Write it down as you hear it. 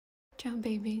Ciao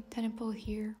baby, Tanya I'm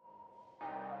here.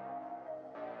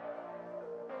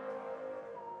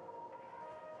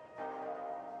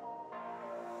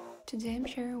 Today I'm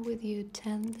sharing with you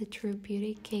 10 the true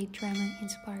beauty K-drama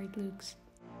inspired looks.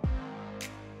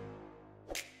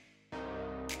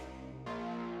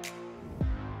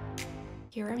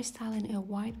 Here I'm styling a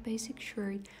white basic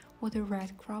shirt with a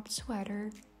red cropped sweater,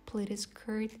 pleated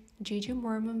skirt, Gigi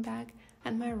Mormon bag,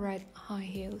 and my red high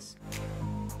heels.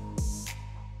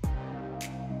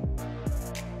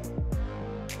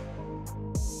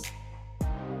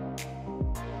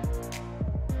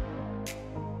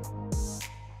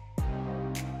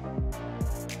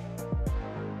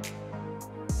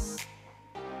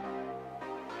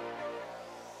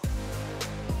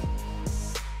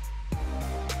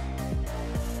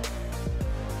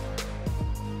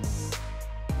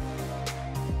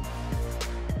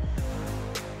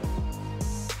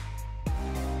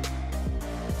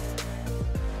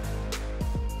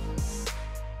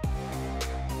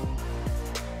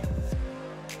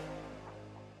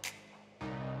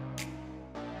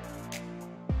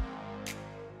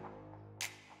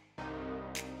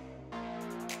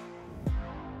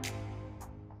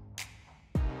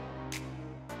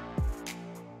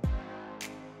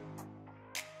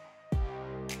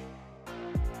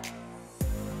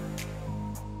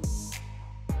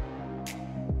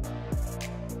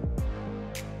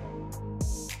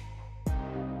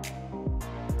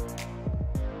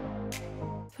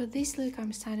 For this look,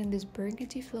 I'm styling this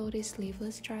burgundy floaty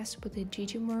sleeveless dress with a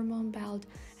Gigi Mormon belt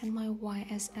and my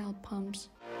YSL pumps.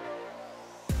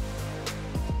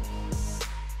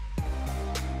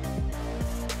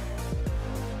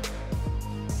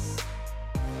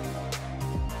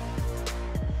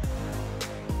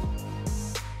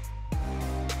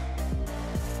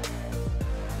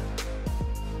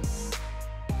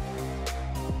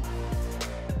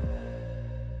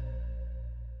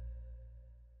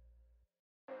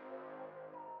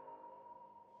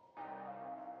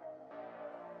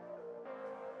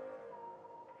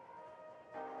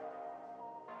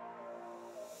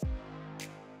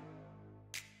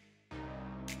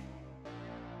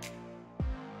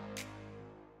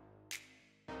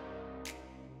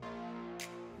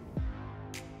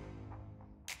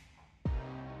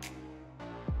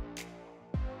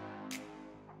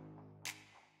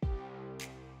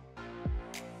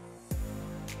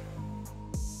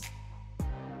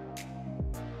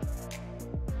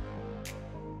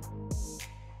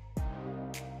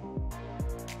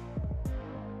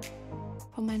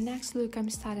 For my next look, I'm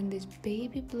styling this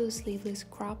baby blue sleeveless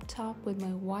crop top with my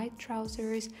white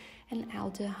trousers and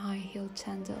Alda high heel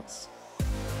sandals.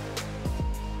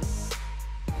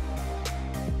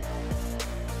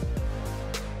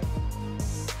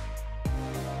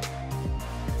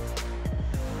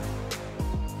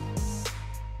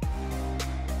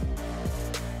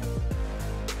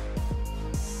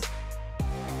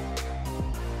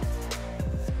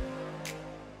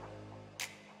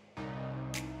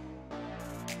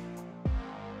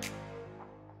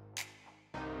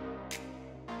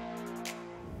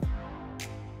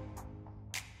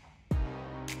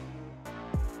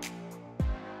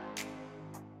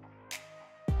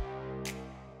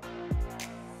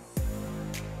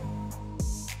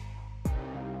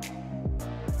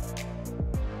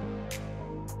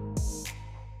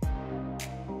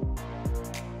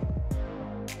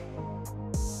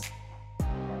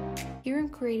 Here I'm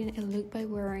creating a look by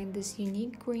wearing this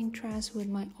unique green dress with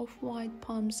my off-white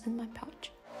pumps and my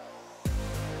pouch.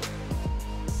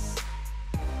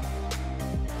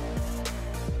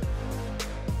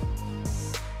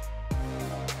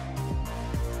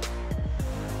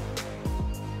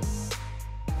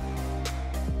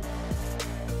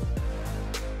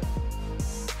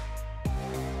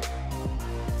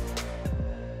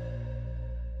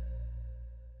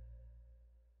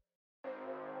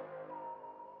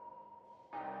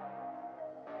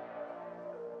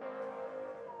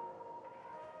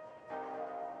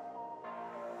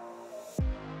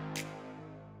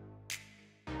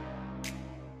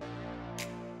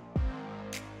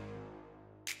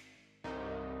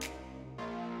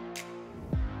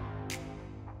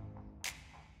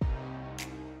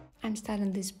 I'm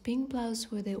styling this pink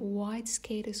blouse with a white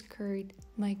skater skirt,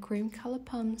 my cream color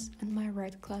pumps, and my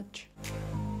red clutch.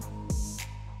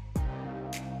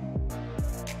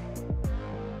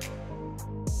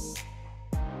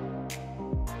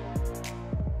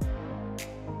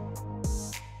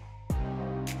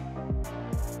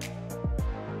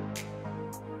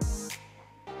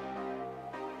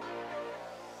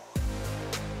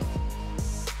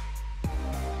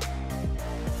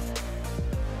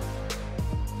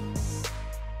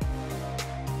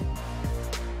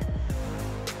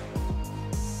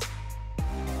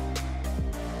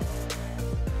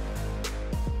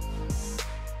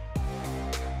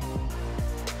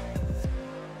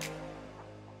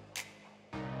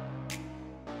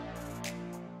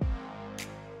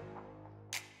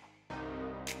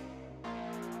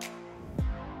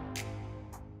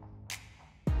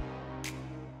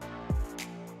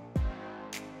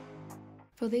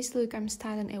 For this look, I'm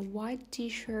styling a white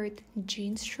t-shirt,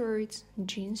 jeans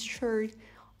shirt,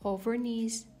 over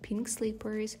knees, pink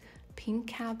slippers, pink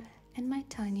cap, and my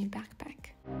tiny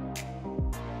backpack.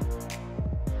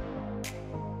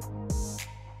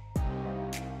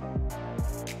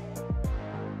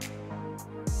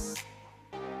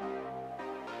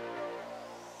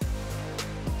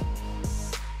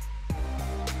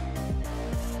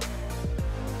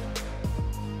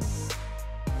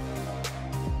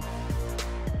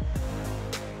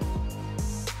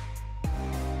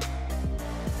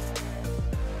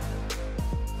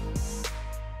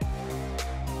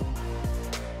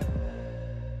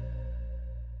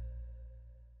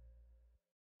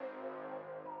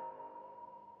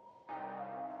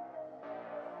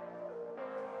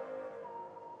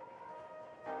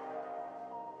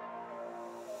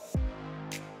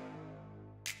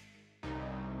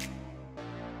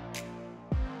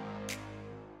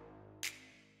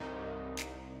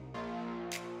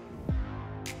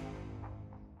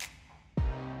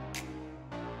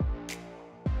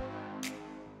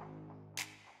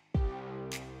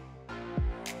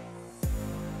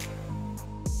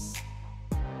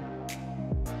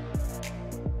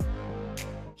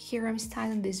 Here I'm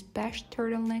styling this beige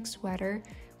turtleneck sweater,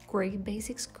 grey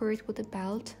basic skirt with a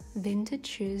belt, vintage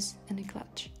shoes, and a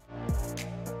clutch.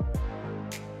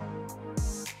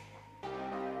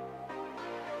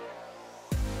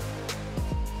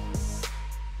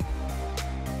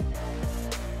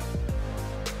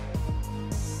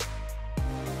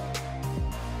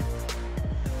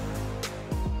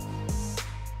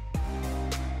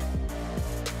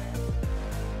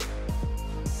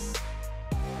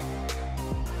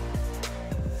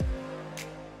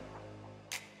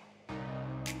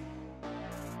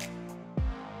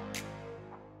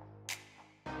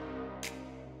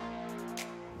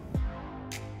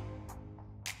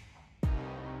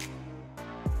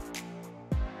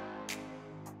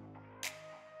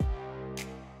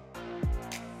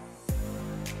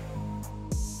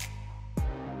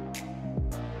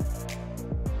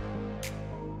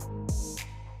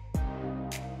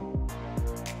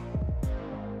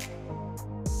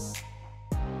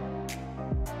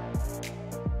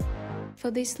 For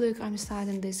this look, I'm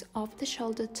styling this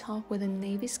off-the-shoulder top with a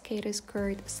navy skater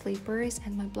skirt, slippers,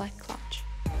 and my black clutch.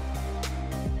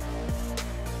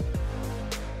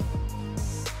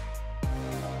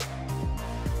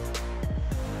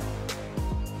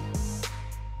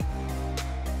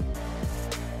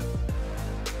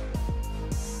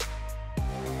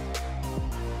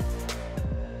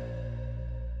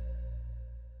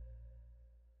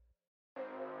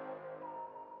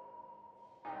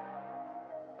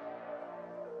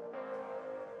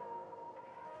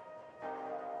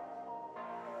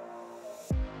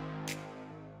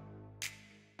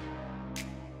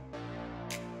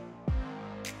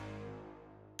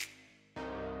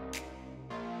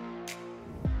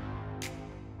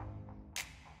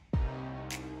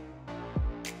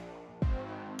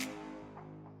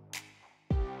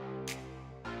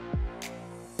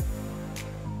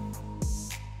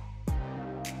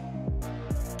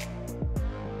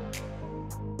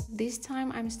 This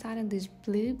time I'm styling this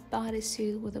blue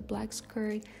bodysuit with a black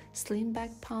skirt, slim back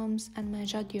pumps, and my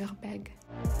J'adore bag.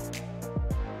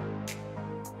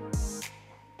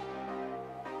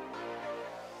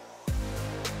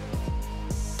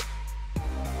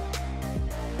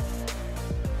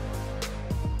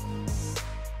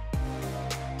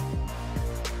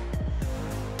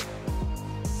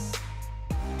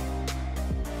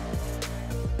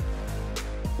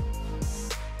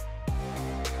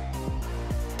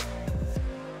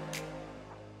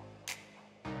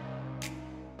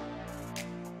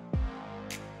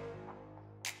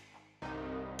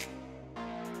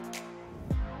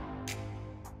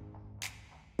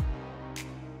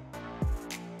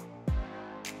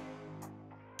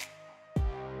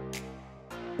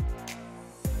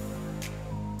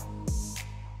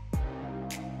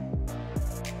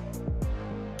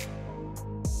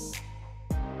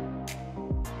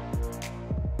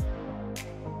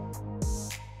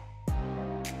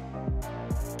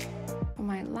 For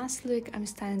my last look, I'm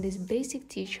styling this basic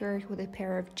t-shirt with a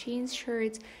pair of jeans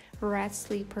shirts, red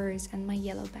slippers, and my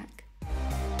yellow bag.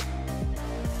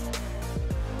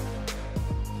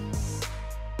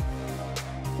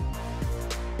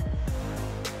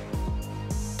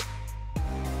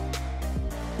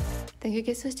 Thank you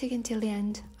guys for sticking till the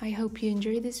end. I hope you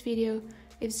enjoyed this video.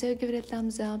 If so, give it a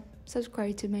thumbs up,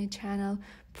 subscribe to my channel,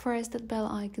 press that bell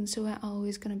icon so I'm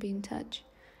always gonna be in touch.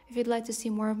 If you'd like to see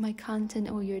more of my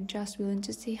content or you're just willing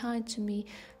to say hi to me,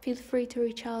 feel free to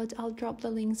reach out. I'll drop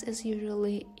the links as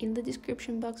usually in the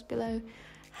description box below.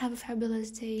 Have a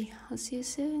fabulous day. I'll see you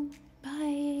soon.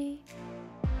 Bye.